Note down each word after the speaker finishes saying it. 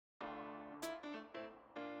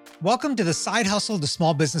Welcome to the Side Hustle to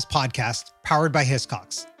Small Business podcast powered by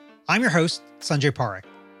Hiscox. I'm your host, Sanjay Parekh.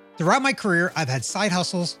 Throughout my career, I've had side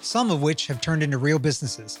hustles, some of which have turned into real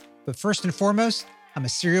businesses. But first and foremost, I'm a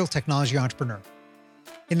serial technology entrepreneur.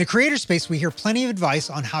 In the creator space, we hear plenty of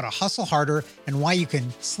advice on how to hustle harder and why you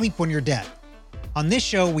can sleep when you're dead. On this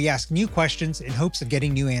show, we ask new questions in hopes of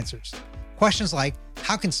getting new answers. Questions like,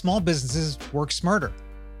 how can small businesses work smarter?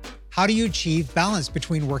 How do you achieve balance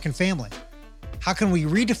between work and family? How can we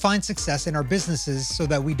redefine success in our businesses so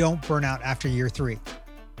that we don't burn out after year 3?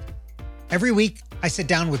 Every week, I sit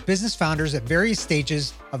down with business founders at various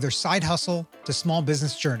stages of their side hustle to small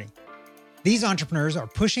business journey. These entrepreneurs are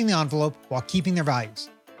pushing the envelope while keeping their values.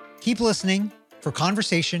 Keep listening for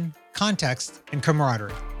conversation, context, and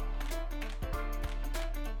camaraderie.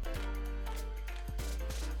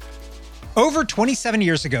 Over 27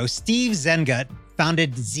 years ago, Steve Zengut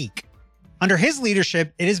founded Zeek. Under his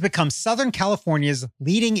leadership, it has become Southern California's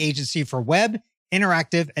leading agency for web,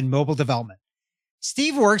 interactive, and mobile development.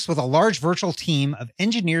 Steve works with a large virtual team of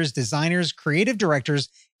engineers, designers, creative directors,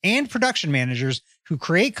 and production managers who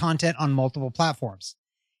create content on multiple platforms.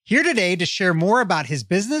 Here today to share more about his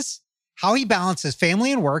business, how he balances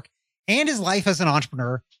family and work, and his life as an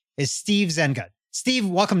entrepreneur is Steve Zengut. Steve,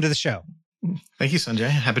 welcome to the show. Thank you, Sanjay.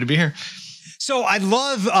 Happy to be here. So I'd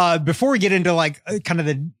love, before we get into kind of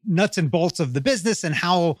the nuts and bolts of the business and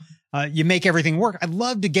how you make everything work, I'd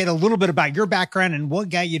love to get a little bit about your background and what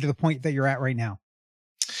got you to the point that you're at right now.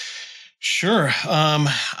 Sure.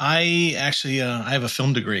 I actually I have a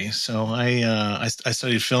film degree, so I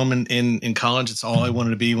studied film in college. It's all I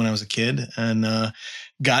wanted to be when I was a kid, and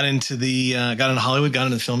got into Hollywood, got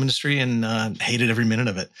into the film industry, and hated every minute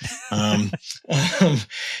of it.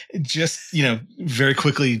 Just very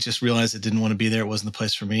quickly, just realized I didn't want to be there. It wasn't the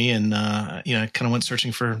place for me, and I kind of went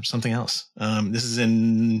searching for something else. This is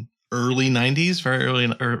in early '90s, very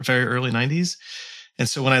early '90s, and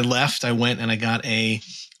so when I left, I went and I got a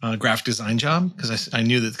graphic design job because I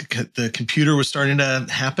knew that the computer was starting to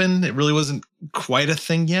happen. It really wasn't quite a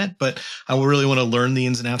thing yet, but I really want to learn the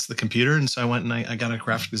ins and outs of the computer. And so I went and I got a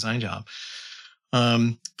graphic design job.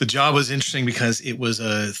 The job was interesting because it was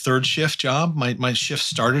a third shift job. My shift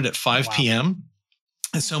started at 5 p.m.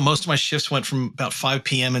 And so most of my shifts went from about 5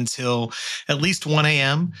 p.m. until at least 1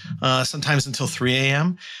 a.m., sometimes until 3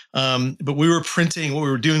 a.m. But we were printing, what we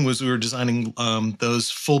were doing was we were designing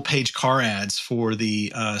those full page car ads for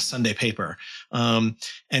the Sunday paper. And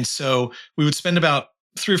so we would spend about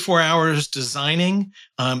 3 or 4 hours designing,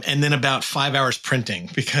 and then about 5 hours printing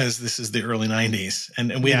because this is the early 90s.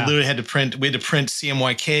 And we literally had to print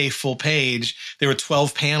CMYK full page. There were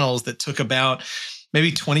 12 panels that took about maybe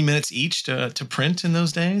 20 minutes each to print in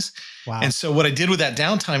those days. Wow. And so what I did with that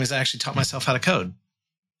downtime is I actually taught myself how to code.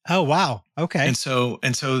 Oh, wow. Okay. And so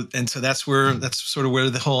that's sort of where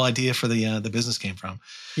the whole idea for the business came from.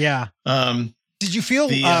 Yeah. Did you feel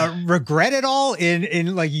regret at all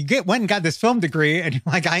in like you went and got this film degree and you're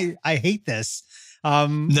like, I hate this.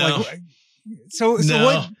 No. So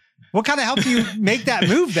what kind of helped you make that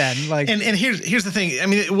move then? And here's the thing. I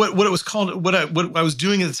mean, what it was called, what I was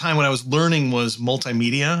doing at the time when I was learning was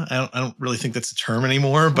multimedia. I don't really think that's a term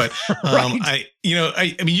anymore, but right.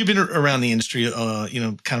 I mean, you've been around the industry,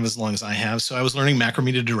 kind of as long as I have. So I was learning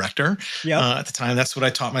Macromedia Director at the time. That's what I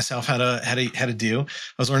taught myself how to do. I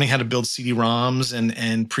was learning how to build CD-ROMs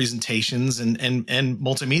and presentations and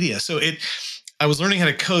multimedia. So I was learning how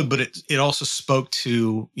to code, but it also spoke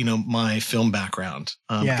to, my film background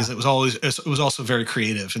because it was also very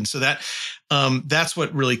creative. And so that's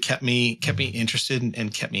what really kept me interested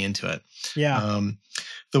and kept me into it. Yeah.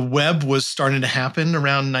 The web was starting to happen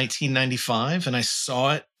around 1995 and I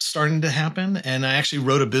saw it starting to happen. And I actually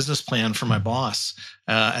wrote a business plan for my boss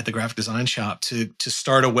at the graphic design shop to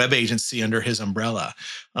start a web agency under his umbrella.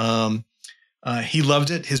 He loved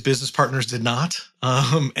it. His business partners did not.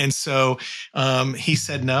 And so he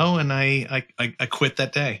said no, and I quit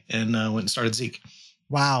that day and went and started Zeek.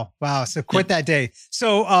 Wow. So quit that day.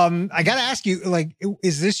 So I got to ask you,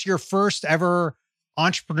 is this your first ever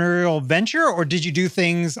entrepreneurial venture, or did you do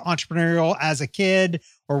things entrepreneurial as a kid,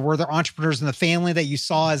 or were there entrepreneurs in the family that you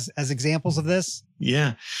saw as examples of this?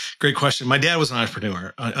 Yeah, great question. My dad was an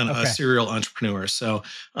entrepreneur, a serial entrepreneur. So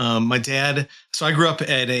my dad, I grew up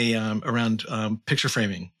at around picture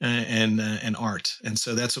framing and art. And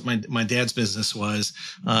so that's what my dad's business was.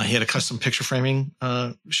 He had a custom picture framing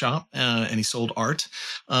shop and he sold art.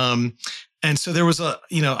 And so there was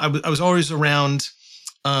I was always around,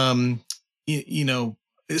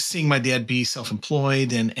 seeing my dad be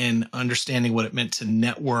self-employed and understanding what it meant to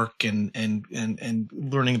network and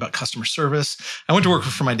learning about customer service. I went to work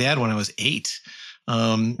for my dad when I was 8.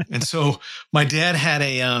 And so my dad had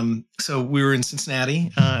so we were in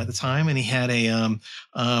Cincinnati at the time, and he had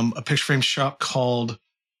a picture frame shop called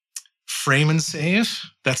Frame and Save.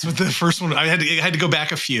 That's what the first one. I had to go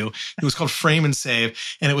back a few. It was called Frame and Save,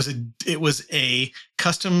 and it was a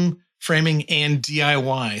custom framing and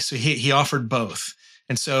DIY. So he offered both.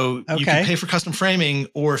 And so you could pay for custom framing,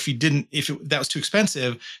 or if that was too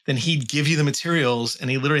expensive, then he'd give you the materials. And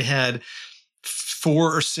he literally had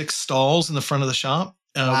 4 or 6 stalls in the front of the shop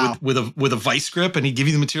with a vice grip, and he'd give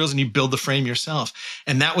you the materials and you build the frame yourself.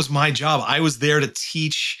 And that was my job. I was there to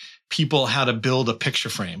teach people how to build a picture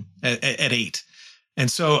frame at 8. And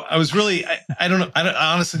so I was really, I don't know.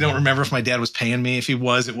 I honestly don't remember if my dad was paying me. If he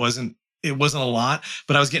was, it wasn't a lot,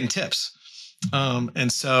 but I was getting tips.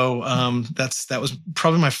 And so that was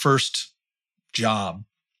probably my first job.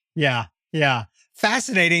 Yeah. Yeah.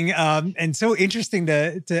 Fascinating. And so interesting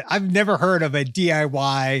to I've never heard of a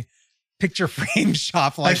DIY picture frame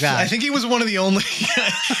shop like that. I think he was one of the only,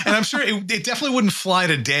 and I'm sure it definitely wouldn't fly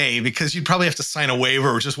today, because you'd probably have to sign a waiver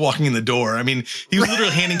or just walking in the door. I mean, he was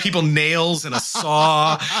literally handing people nails and a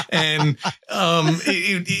saw, and but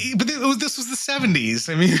this was the 70s.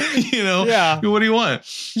 I mean, what do you want?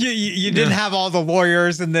 You didn't have all the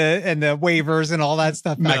lawyers and the waivers and all that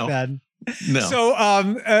stuff back then. No.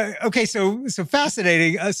 So okay, so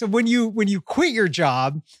fascinating. So when you quit your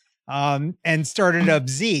job and started up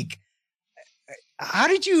Zeek, how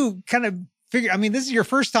did you kind of figure? I mean, this is your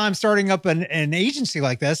first time starting up an agency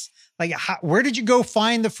like this. Like, where did you go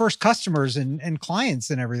find the first customers and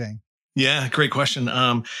clients and everything? Yeah, great question.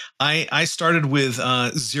 I started with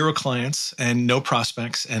 0 clients and no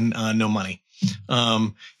prospects and no money.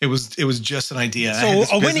 It was just an idea.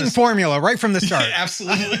 So a winning formula right from the start. Yeah,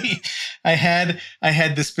 absolutely. I had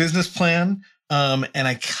this business plan, and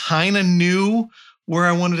I kind of knew where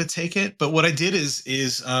I wanted to take it. But what I did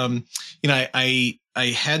is I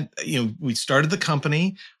had, we started the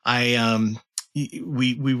company.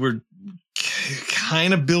 We were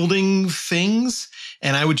kind of building things,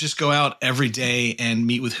 and I would just go out every day and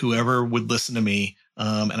meet with whoever would listen to me.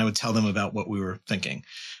 And I would tell them about what we were thinking.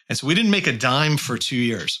 And so we didn't make a dime for 2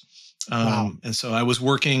 years. Wow. And so I was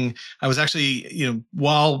actually,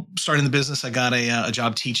 while starting the business, I got a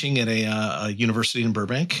job teaching at a university in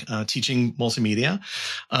Burbank, teaching multimedia.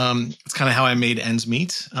 It's kind of how I made ends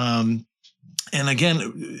meet. And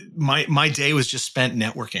again, my day was just spent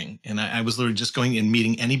networking, and I was literally just going and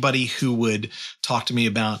meeting anybody who would talk to me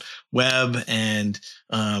about web and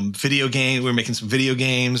video game. We were making some video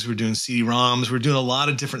games. We were doing CD-ROMs. We were doing a lot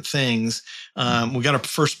of different things. We got our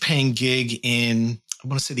first paying gig in, I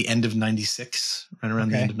want to say, the end of 96, right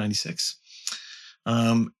around the end of 96.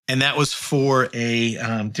 And that was for do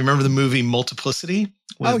you remember the movie Multiplicity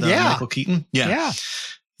with Michael Keaton? Yeah.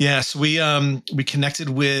 Yeah, so we connected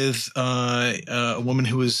with a woman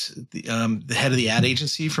who was the head of the ad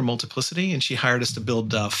agency for Multiplicity, and she hired us to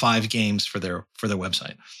build 5 games for their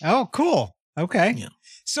website. Oh, cool. Okay. Yeah.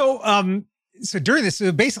 So during this,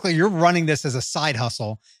 so basically you're running this as a side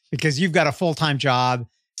hustle because you've got a full-time job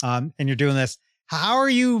and you're doing this. How are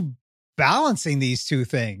you balancing these two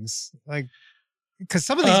things? Like, because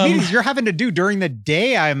some of these meetings you're having to do during the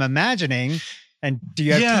day, I'm imagining. And do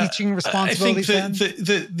you have teaching responsibilities? I think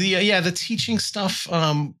the teaching stuff,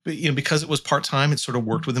 because it was part-time, it sort of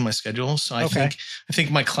worked within my schedule. So I think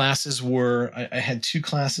my classes were, I had 2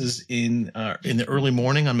 classes in the early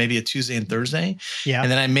morning on maybe a Tuesday and Thursday. Yeah.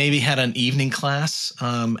 And then I maybe had an evening class.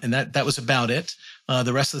 And that was about it.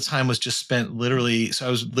 The rest of the time was just spent literally. So I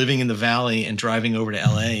was living in the Valley and driving over to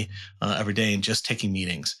LA every day and just taking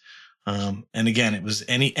meetings. And again, it was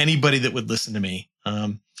anybody that would listen to me.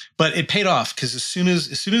 But it paid off, because as soon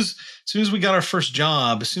as we got our first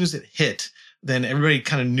job, as soon as it hit, then everybody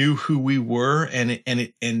kind of knew who we were, and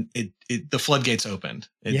the floodgates opened.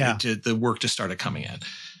 The work just started coming in.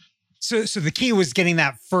 So the key was getting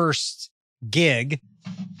that first gig.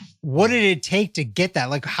 What did it take to get that?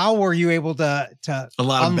 Like, how were you able to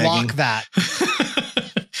unlock that?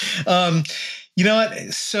 You know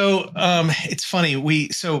what? So it's funny.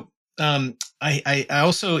 I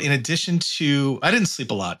also, in addition to, I didn't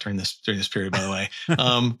sleep a lot during this period, by the way.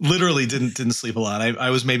 Literally didn't sleep a lot. I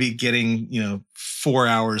was maybe getting 4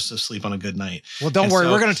 hours of sleep on a good night. Well, don't worry,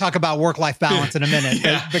 we're going to talk about work-life balance in a minute.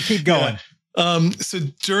 But keep going. So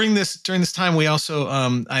during this time, we also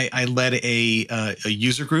I led a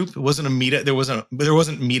user group. It wasn't a meetup. There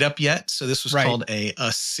wasn't meetup yet. So this was called a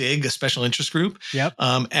SIG, a special interest group. Yep.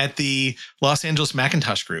 At the Los Angeles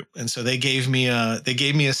Macintosh group, and so they gave me a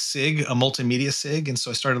SIG, a multimedia SIG, and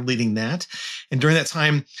so I started leading that. And during that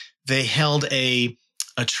time, they held a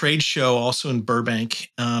a trade show also in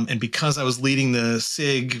Burbank. And because I was leading the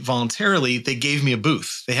SIG voluntarily, they gave me a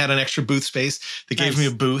booth. They had an extra booth space. They gave me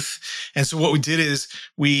a booth. And so what we did is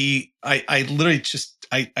I literally just,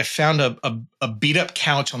 I found a beat up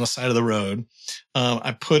couch on the side of the road.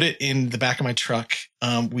 I put it in the back of my truck.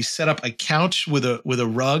 We set up a couch with a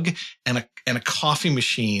rug and a coffee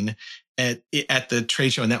machine at the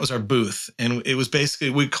trade show, and that was our booth. And it was basically,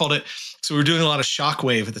 we called it, so we were doing a lot of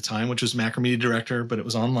Shockwave at the time, which was Macromedia Director, but it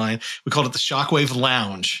was online. We called it the Shockwave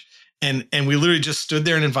Lounge. And we literally just stood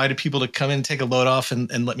there and invited people to come in and take a load off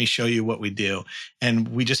and let me show you what we do. And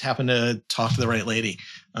we just happened to talk to the right lady.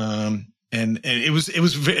 And it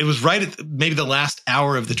was right at maybe the last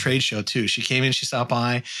hour of the trade show too. She came in, she stopped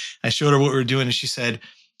by, I showed her what we were doing, and she said,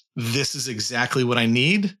 "This is exactly what I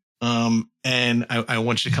need. And I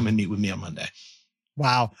want you to come and meet with me on Monday."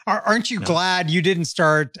 Wow. Aren't you glad you didn't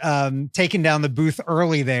start taking down the booth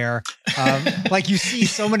early there? Like you see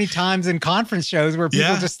so many times in conference shows where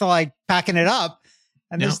people just like packing it up,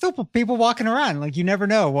 and there's still people walking around. Like you never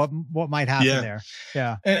know what might happen there.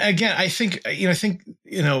 Yeah. And again, I think,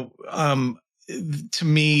 to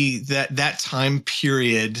me that time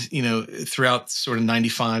period, throughout sort of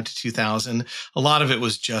 95 to 2000, a lot of it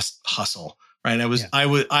was just hustle, right? I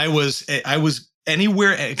was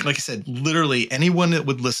anywhere, like I said, literally anyone that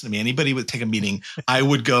would listen to me, anybody would take a meeting, I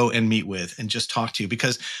would go and meet with and just talk to,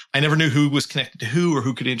 because I never knew who was connected to who or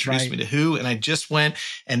who could introduce me to who. And I just went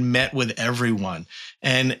and met with everyone.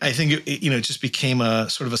 And I think it just became a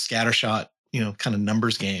sort of a scattershot, kind of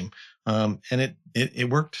numbers game. And it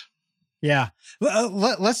worked. Yeah.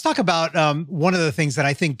 Let's talk about one of the things that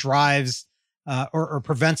I think drives or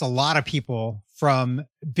prevents a lot of people from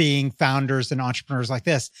being founders and entrepreneurs like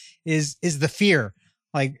this is the fear.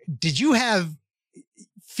 Like, did you have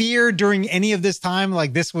fear during any of this time?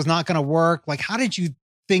 Like this was not going to work? Like, how did you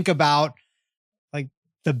think about like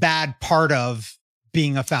the bad part of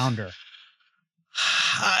being a founder?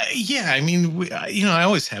 Yeah, I mean, I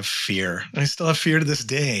always have fear. I still have fear to this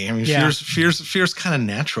day. I mean, fear's kind of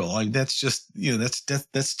natural. Like that's just,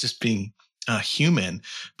 that's just being human.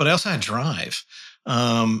 But I also had drive,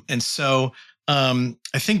 and so I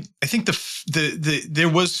think there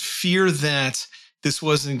was fear that this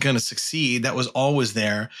wasn't going to succeed. That was always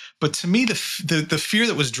there. But to me, the fear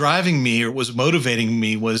that was driving me or was motivating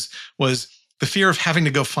me was the fear of having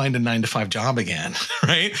to go find a 9-to-5 job again.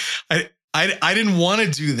 Right? I didn't want to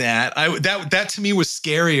do that. That to me was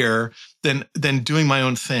scarier than doing my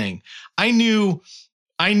own thing. I knew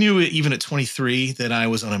even at 23 that I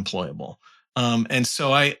was unemployable. And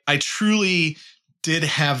so I truly did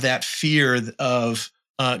have that fear of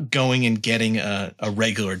going and getting a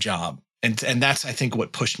regular job. And that's, I think,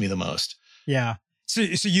 what pushed me the most. Yeah. So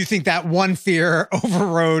you think that one fear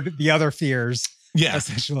overrode the other fears? Yeah.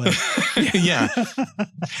 Essentially. Yeah.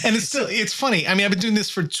 And it's funny. I mean, I've been doing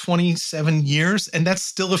this for 27 years and that's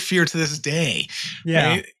still a fear to this day. Yeah.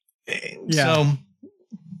 Right? Yeah. So,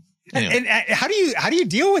 and how do you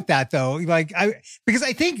deal with that though? Like, because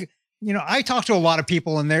I think, I talk to a lot of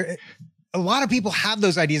people and a lot of people have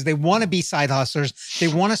those ideas. They want to be side hustlers. They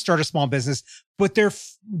want to start a small business, but they're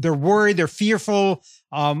worried. They're fearful.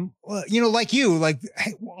 Like you, like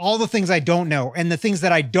hey, all the things I don't know and the things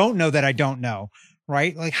that I don't know,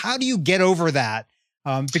 right? Like, how do you get over that?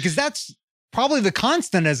 Because that's probably the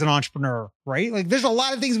constant as an entrepreneur, right? Like there's a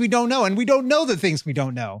lot of things we don't know and we don't know the things we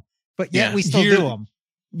don't know, but yet we still do them.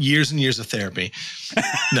 Years and years of therapy.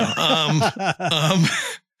 No.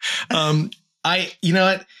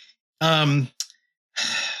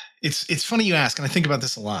 It's funny you ask, and I think about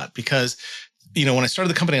this a lot because, when I started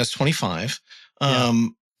the company, I was 25.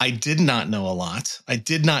 I did not know a lot. I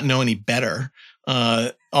did not know any better.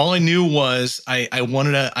 All I knew was I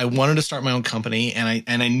wanted to start my own company, and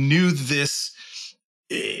I knew this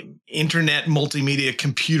internet multimedia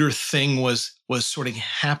computer thing was sort of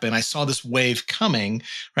happen. I saw this wave coming,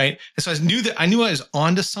 right? And so I knew I was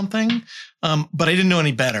onto something, but I didn't know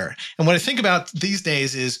any better. And what I think about these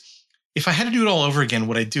days is, if I had to do it all over again,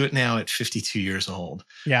 would I do it now at 52 years old?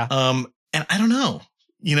 Yeah. And I don't know.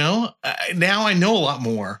 Now I know a lot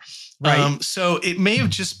more. Right. So it may have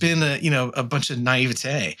just been a bunch of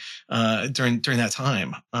naivete during that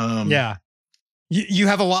time. Yeah. You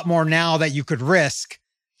have a lot more now that you could risk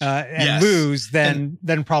and lose than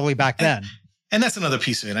probably back then. And that's another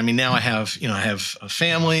piece of it. I mean, now I have a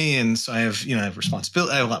family, and so I have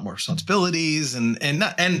responsibility. I have a lot more responsibilities, and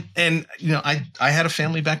I had a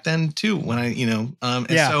family back then too when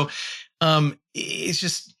so it's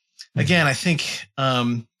just, again, I think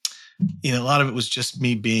a lot of it was just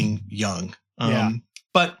me being young.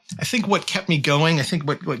 But I think what kept me going, I think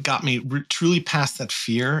what got me truly past that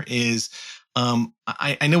fear is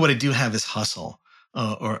I know what I do have is hustle.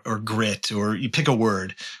 Or grit, or you pick a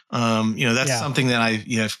word. That's something that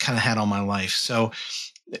I've kind of had all my life. So,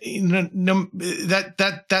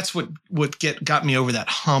 that's what got me over that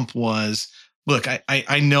hump was, look,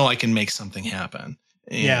 I know I can make something happen.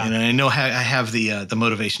 And I know I have the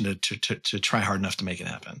motivation to try hard enough to make it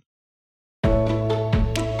happen.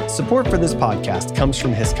 Support for this podcast comes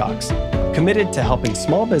from Hiscox, committed to helping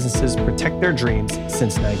small businesses protect their dreams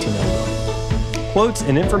since 1901. Quotes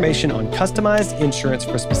and information on customized insurance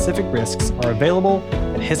for specific risks are available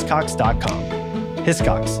at hiscox.com.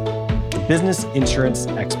 Hiscox, the business insurance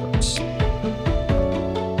experts.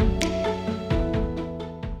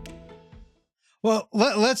 Well,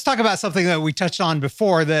 let's talk about something that we touched on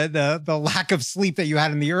before, the lack of sleep that you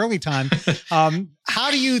had in the early time.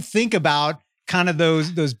 How do you think about kind of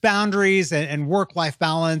those boundaries and work-life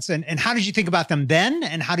balance, and how did you think about them then,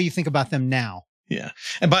 and how do you think about them now? Yeah.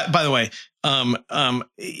 And by the way,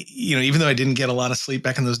 even though I didn't get a lot of sleep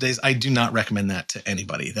back in those days, I do not recommend that to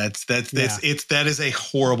anybody. That is a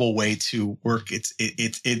horrible way to work.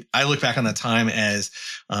 I look back on that time as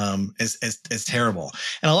terrible.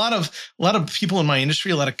 And a lot of people in my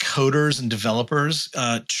industry, a lot of coders and developers,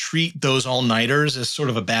 treat those all-nighters as sort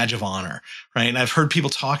of a badge of honor, right? And I've heard people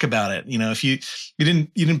talk about it. If you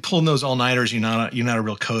didn't pull in those all-nighters, you're not a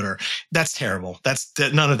real coder. That's terrible.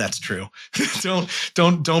 None of that's true. Don't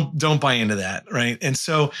buy into that, right? And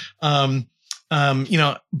so, but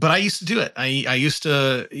I used to do it. I used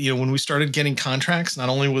to, when we started getting contracts, not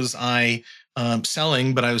only was I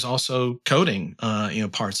selling, but I was also coding,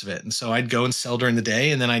 parts of it. And so I'd go and sell during the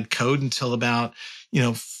day, and then I'd code until about,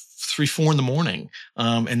 3, 4 in the morning,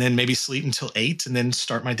 and then maybe sleep until 8, and then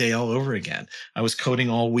start my day all over again. I was coding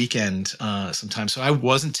all weekend sometimes, so I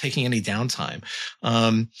wasn't taking any downtime,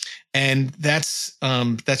 and that's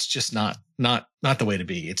just not the way to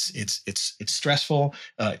be. It's stressful.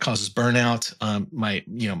 It causes burnout. I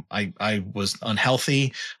was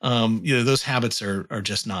unhealthy. Those habits are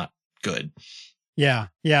just not good. Yeah.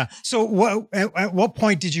 So at what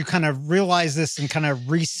point did you kind of realize this and kind of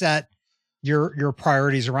reset your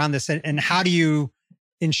priorities around this, and how do you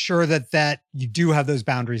ensure that you do have those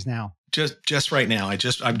boundaries now? Just right now. I've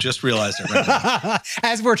just realized it right now.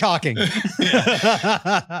 As we're talking.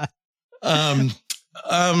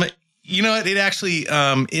 It actually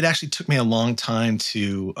took me a long time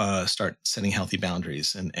to start setting healthy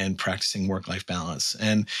boundaries and practicing work-life balance.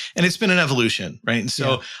 And it's been an evolution, right? And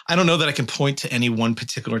so I don't know that I can point to any one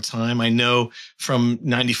particular time. I know from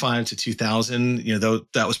 95 to 2000, though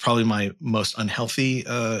that was probably my most unhealthy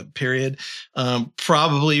period.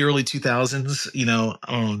 Probably early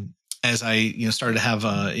 2000s, as I started to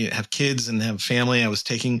have kids and have family, I was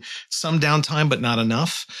taking some downtime, but not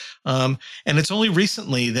enough. And it's only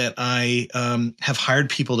recently that I have hired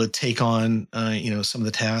people to take on some of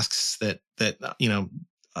the tasks that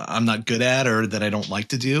I'm not good at or that I don't like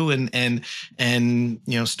to do, and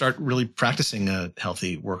start really practicing a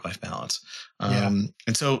healthy work-life balance. And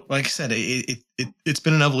so, like I said, it's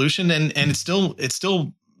been an evolution, and it's still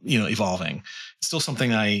evolving. It's still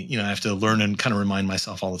something I have to learn and kind of remind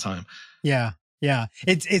myself all the time. Yeah.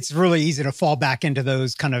 It's really easy to fall back into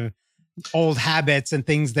those kind of old habits and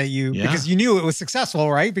things that because you knew it was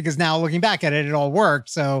successful, right? Because now looking back at it, it all worked.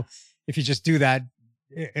 So if you just do that,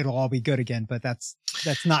 it'll all be good again. But that's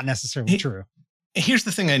not necessarily true. Here's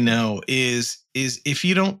the thing I know is if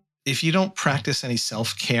you don't practice any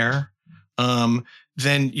self-care,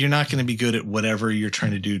 then you're not going to be good at whatever you're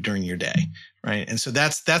trying to do during your day, right? And so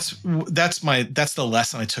that's the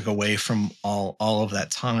lesson I took away from all of that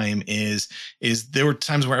time is there were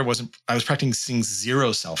times where I was practicing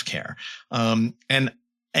zero self-care, and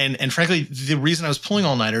frankly, the reason I was pulling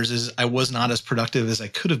all-nighters is I was not as productive as I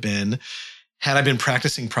could have been had I been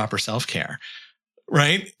practicing proper self-care.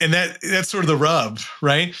 Right. And that's sort of the rub,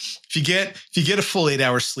 right? If you get a full 8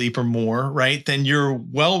 hours sleep or more, right, then you're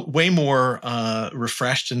way more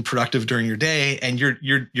refreshed and productive during your day, and your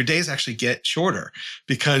days actually get shorter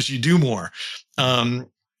because you do more. And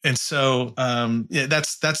so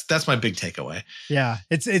that's my big takeaway. Yeah.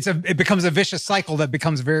 It becomes a vicious cycle that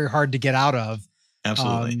becomes very hard to get out of.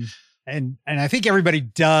 Absolutely. And I think everybody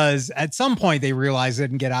does at some point. They realize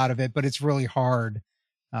it and get out of it, but it's really hard.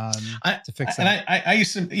 To fix that. And I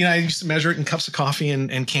used to measure it in cups of coffee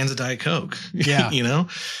and cans of Diet Coke. Yeah.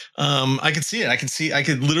 I could see it. I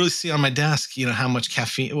could literally see on my desk, how much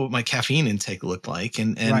what my caffeine intake looked like.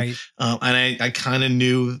 And right. And I kind of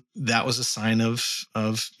knew that was a sign of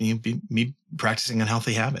me practicing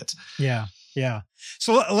unhealthy habits. Yeah.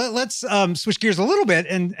 So let's switch gears a little bit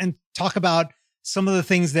and talk about some of the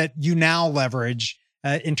things that you now leverage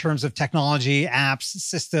in terms of technology, apps,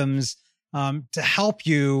 systems, to help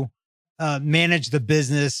you manage the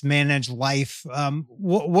business, manage life.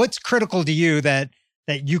 What's critical to you that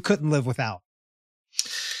you couldn't live without?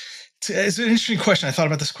 It's an interesting question. I thought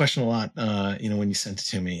about this question a lot, when you sent it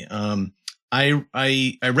to me. I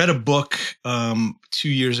read a book 2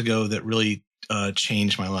 years ago that really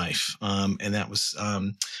changed my life, and that was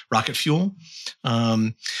Rocket Fuel.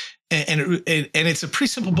 And it's a pretty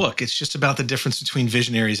simple book. It's just about the difference between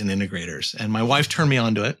visionaries and integrators. And my wife turned me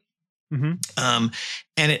on to it. Mm-hmm.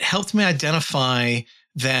 And it helped me identify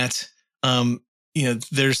that,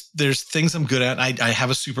 there's things I'm good at. I have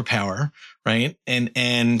a superpower, right?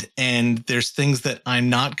 And there's things that I'm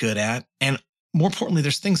not good at. And more importantly,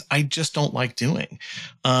 there's things I just don't like doing.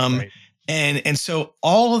 Right. And so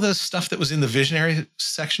all of the stuff that was in the visionary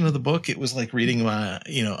section of the book, it was like reading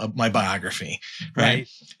my biography, right?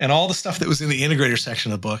 And all the stuff that was in the integrator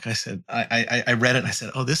section of the book, I said, I read it and I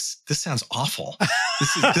said, oh, this sounds awful.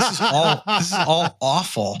 This is all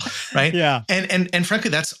awful, right? Yeah. And frankly,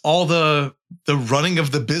 that's all the running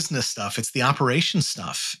of the business stuff. It's the operation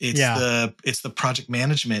stuff. It's the project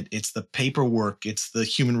management. It's the paperwork. It's the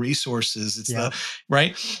human resources. It's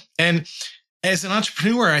right. And as an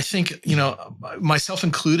entrepreneur, I think, myself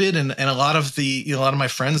included, and a lot of a lot of my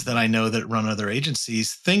friends that I know that run other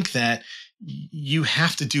agencies think that you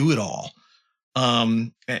have to do it all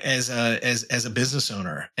as a business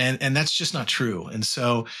owner, and that's just not true. And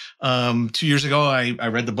so 2 years ago, I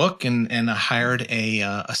read the book and I hired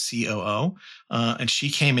a COO, and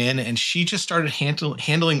she came in and she just started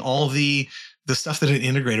handling all the stuff that an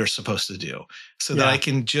integrator is supposed to do, so that I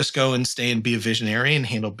can just go and stay and be a visionary and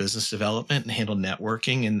handle business development and handle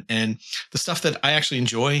networking and the stuff that I actually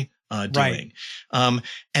enjoy doing. Right.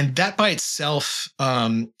 And that by itself,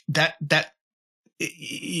 that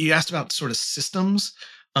you asked about sort of systems.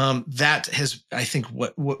 That has, I think,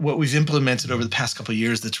 what we've implemented over the past couple of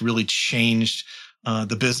years that's really changed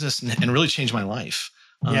the business and really changed my life.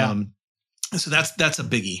 So that's a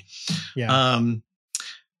biggie. Yeah.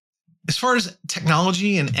 As far as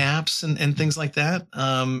technology and apps and things like that,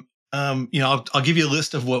 I'll give you a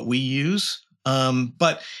list of what we use,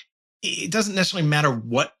 but it doesn't necessarily matter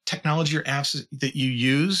what technology or apps that you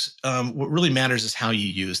use. What really matters is how you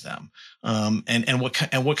use them, and what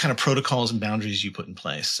kind of protocols and boundaries you put in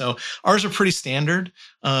place. So ours are pretty standard.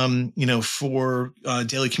 For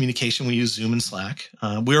daily communication, we use Zoom and Slack.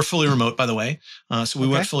 We are fully remote, by the way. So we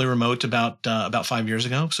went fully remote about 5 years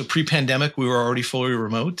ago. So pre-pandemic, we were already fully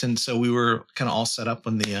remote, and so we were kind of all set up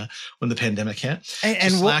when the pandemic hit.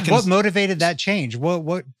 And so what motivated that change?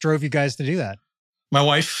 What drove you guys to do that? My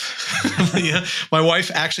wife, my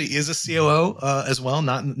wife actually is a COO as well,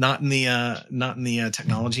 not in the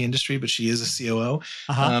technology industry, but she is a COO.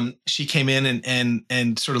 Uh-huh. She came in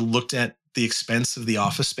and sort of looked at the expense of the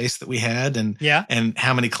office space that we had and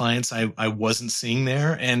how many clients I wasn't seeing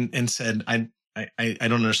there, and said, I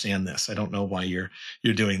don't understand this. I don't know why you're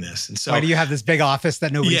doing this. And so, why do you have this big office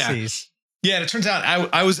that nobody sees? Yeah, and it turns out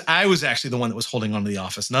I was actually the one that was holding on to the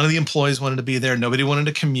office. None of the employees wanted to be there. Nobody wanted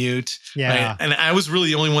to commute. Yeah, right? And I was really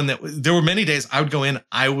the only one there were many days I would go in.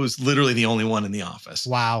 I was literally the only one in the office.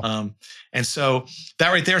 Wow. And so that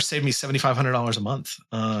right there saved me $7,500 a month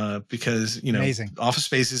because Amazing. Office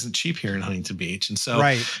space isn't cheap here in Huntington Beach, and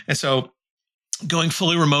so going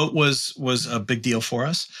fully remote was a big deal for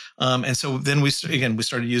us. And so then we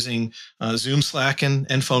started using Zoom, Slack,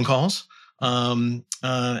 and phone calls.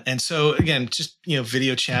 And so again, just,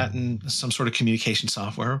 video chat and some sort of communication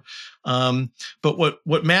software. But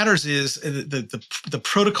what matters is the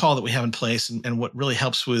protocol that we have in place and what really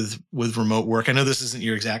helps with remote work. I know this isn't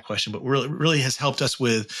your exact question, but really has helped us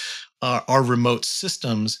with our remote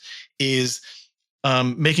systems is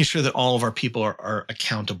making sure that all of our people are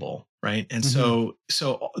accountable. Right. And so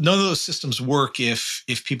none of those systems work if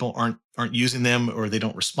people aren't using them, or they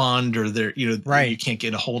don't respond, or they're, you can't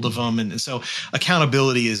get a hold of them. And so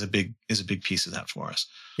accountability is a big piece of that for us.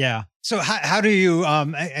 Yeah. So how do you,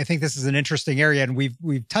 I think this is an interesting area, and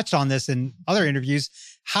we've touched on this in other interviews.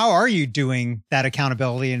 How are you doing that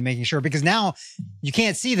accountability and making sure, because now you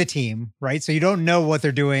can't see the team, right? So you don't know what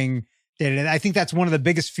they're doing. And I think that's one of the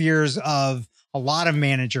biggest fears of a lot of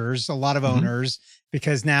managers, a lot of owners,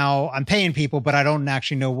 because now I'm paying people, but I don't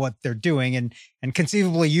actually know what they're doing. And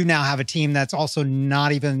conceivably, you now have a team that's also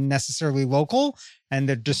not even necessarily local, and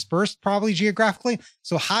they're dispersed probably geographically.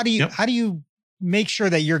 So how do you make sure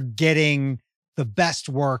that you're getting the best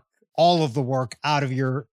work, all of the work out of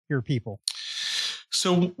your people?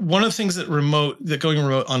 So one of the things that going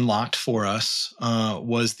remote unlocked for us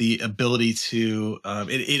was the ability to.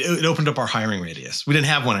 It opened up our hiring radius. We didn't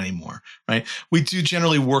have one anymore, right? We do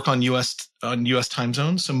generally work on U.S. time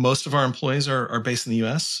zones, so most of our employees are based in the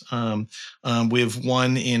U.S. We have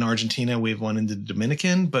one in Argentina, we have one in the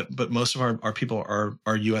Dominican, but most of our people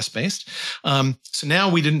are U.S. based. So now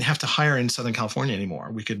we didn't have to hire in Southern California anymore.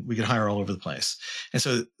 We could hire all over the place, and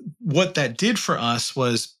so what that did for us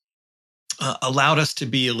was. Allowed us to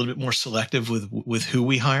be a little bit more selective with who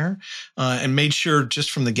we hire, and made sure just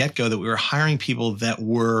from the get-go that we were hiring people that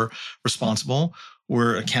were responsible,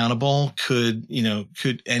 were accountable, could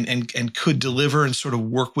deliver and sort of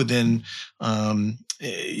work within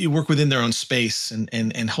their own space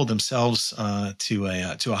and hold themselves to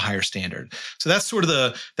a higher standard. So that's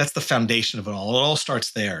that's the foundation of it all. It all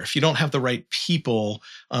starts there. If you don't have the right people,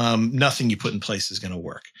 nothing you put in place is going to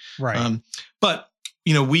work. Right. But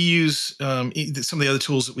we use some of the other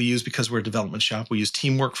tools that we use because we're a development shop. We use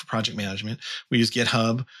Teamwork for project management. We use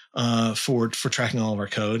GitHub for tracking all of our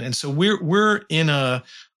code. And so we're in an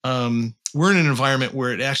environment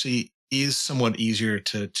where it actually is somewhat easier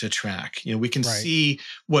to track. We can see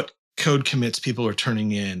what code commits people are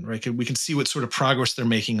turning in, right? We can see what sort of progress they're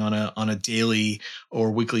making on a daily or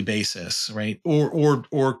weekly basis, right? Or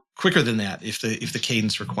quicker than that if the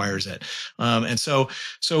cadence requires it. And so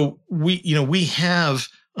we have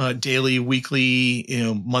daily, weekly,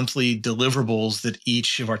 monthly deliverables that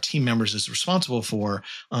each of our team members is responsible for.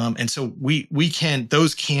 And so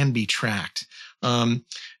those can be tracked.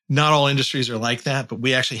 Not all industries are like that, but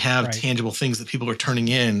we actually have tangible things that people are turning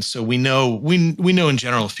in. So we know in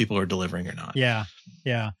general if people are delivering or not. Yeah.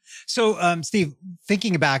 Yeah. So, Steve,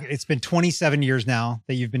 thinking back, it's been 27 years now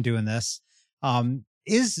that you've been doing this.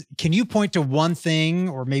 Can you point to one thing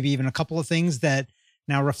or maybe even a couple of things that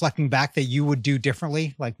now reflecting back that you would do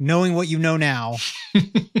differently? Like knowing what you know now,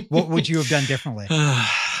 what would you have done differently? Wow,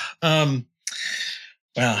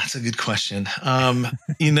 that's a good question.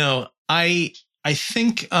 I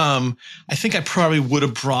think I probably would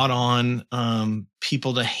have brought on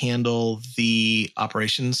people to handle the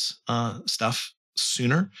operations stuff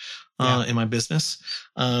sooner in my business.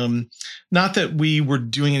 Not that we were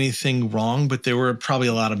doing anything wrong, but there were probably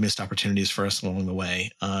a lot of missed opportunities for us along the way.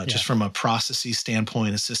 Just from a processes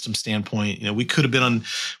standpoint, a system standpoint, we could have been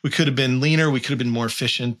leaner, we could have been more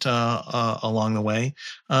efficient along the way.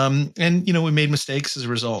 And we made mistakes as a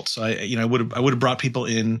result. So I would have brought people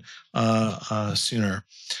in sooner.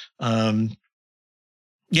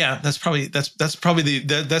 Yeah, that's probably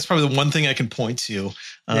the one thing I can point to.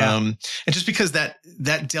 And just because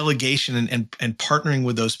that delegation and partnering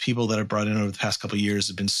with those people that I brought in over the past couple of years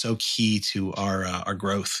have been so key to our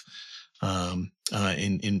growth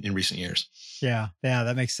in recent years. Yeah,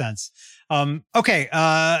 that makes sense. Okay,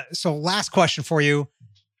 so last question for you.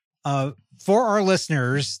 For our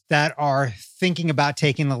listeners that are thinking about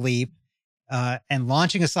taking the leap and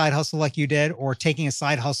launching a side hustle like you did, or taking a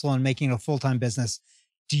side hustle and making it a full-time business,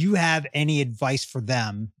 do you have any advice for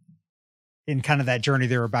them in kind of that journey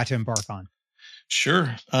they're about to embark on?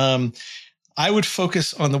 Sure. I would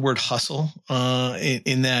focus on the word hustle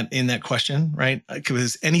in that question, right?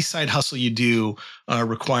 Because any side hustle you do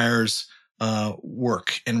requires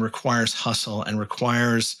work and requires hustle and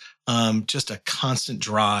requires just a constant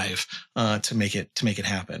drive to make it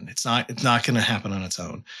happen. It's not going to happen on its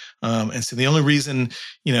own. And so the only reason,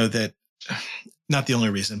 not the only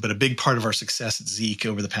reason, but a big part of our success at Zeek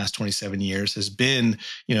over the past 27 years has been,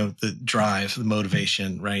 the drive, the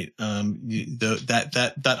motivation, right?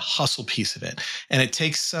 That hustle piece of it. And it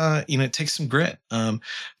takes some grit.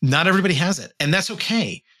 Not everybody has it, and that's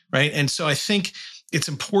okay. Right. And so I think it's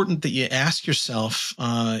important that you ask yourself,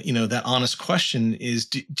 that honest question is,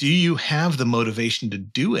 do you have the motivation to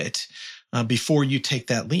do it before you take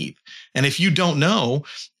that leap? And if you don't know,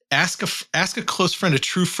 ask a close friend, a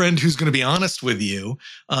true friend who's going to be honest with you,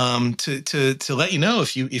 to let you know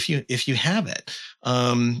if you have it,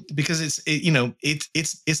 because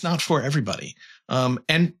it's not for everybody,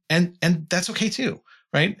 and that's okay too,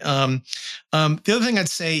 right? The other thing I'd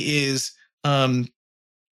say is,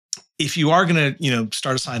 if you are going to,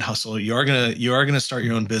 start a side hustle, you are going to start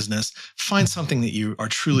your own business, find something that you are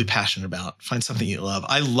truly passionate about. Find something you love.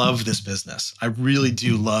 I love this business. I really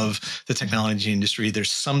do love the technology industry.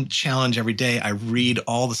 There's some challenge every day. I read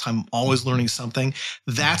all the time. I'm always learning something.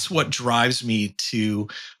 That's what drives me to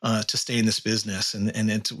stay in this business. And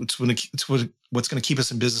it's what's going to keep us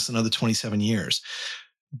in business another 27 years.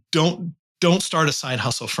 Don't start a side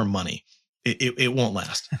hustle for money. It won't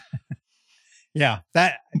last. Yeah,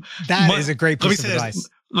 that is a great piece of advice.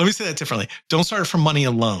 Let me say that differently. Don't start from money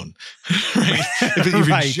alone. Right? If you're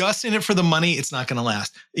Right. just in it for the money, it's not going to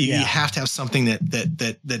last. You have to have something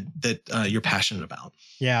that you're passionate about.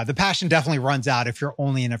 Yeah, the passion definitely runs out if you're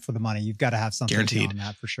only in it for the money. You've got to have something Guaranteed. beyond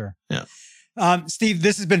that for sure. Yeah. Steve,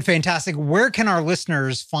 this has been fantastic. Where can our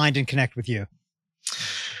listeners find and connect with you?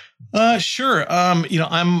 Sure.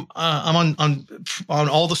 I'm on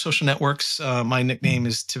all the social networks. My nickname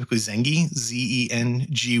is typically Zengy,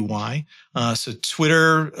 Zengy. So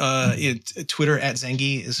Twitter, Twitter at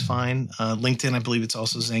Zengy is fine. LinkedIn, I believe it's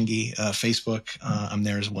also Zengy. Facebook, I'm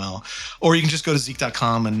there as well. Or you can just go to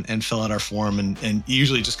Zeek.com and fill out our form, and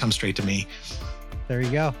usually it just comes straight to me. There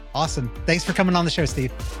you go. Awesome. Thanks for coming on the show,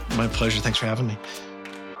 Steve. My pleasure. Thanks for having me.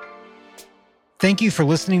 Thank you for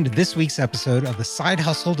listening to this week's episode of the Side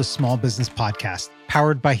Hustle to Small Business podcast,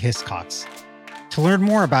 powered by Hiscox. To learn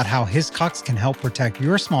more about how Hiscox can help protect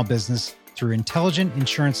your small business through intelligent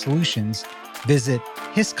insurance solutions, visit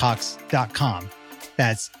hiscox.com.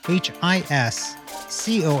 That's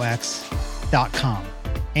HISCOX.com.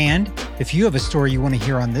 And if you have a story you want to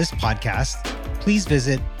hear on this podcast, please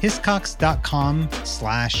visit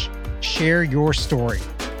hiscox.com/share your story.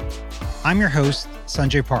 I'm your host,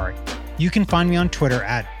 Sanjay Parekh. You can find me on Twitter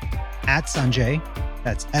at Sanjay,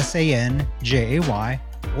 that's SANJAY,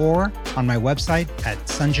 or on my website at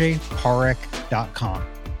sanjayparekh.com.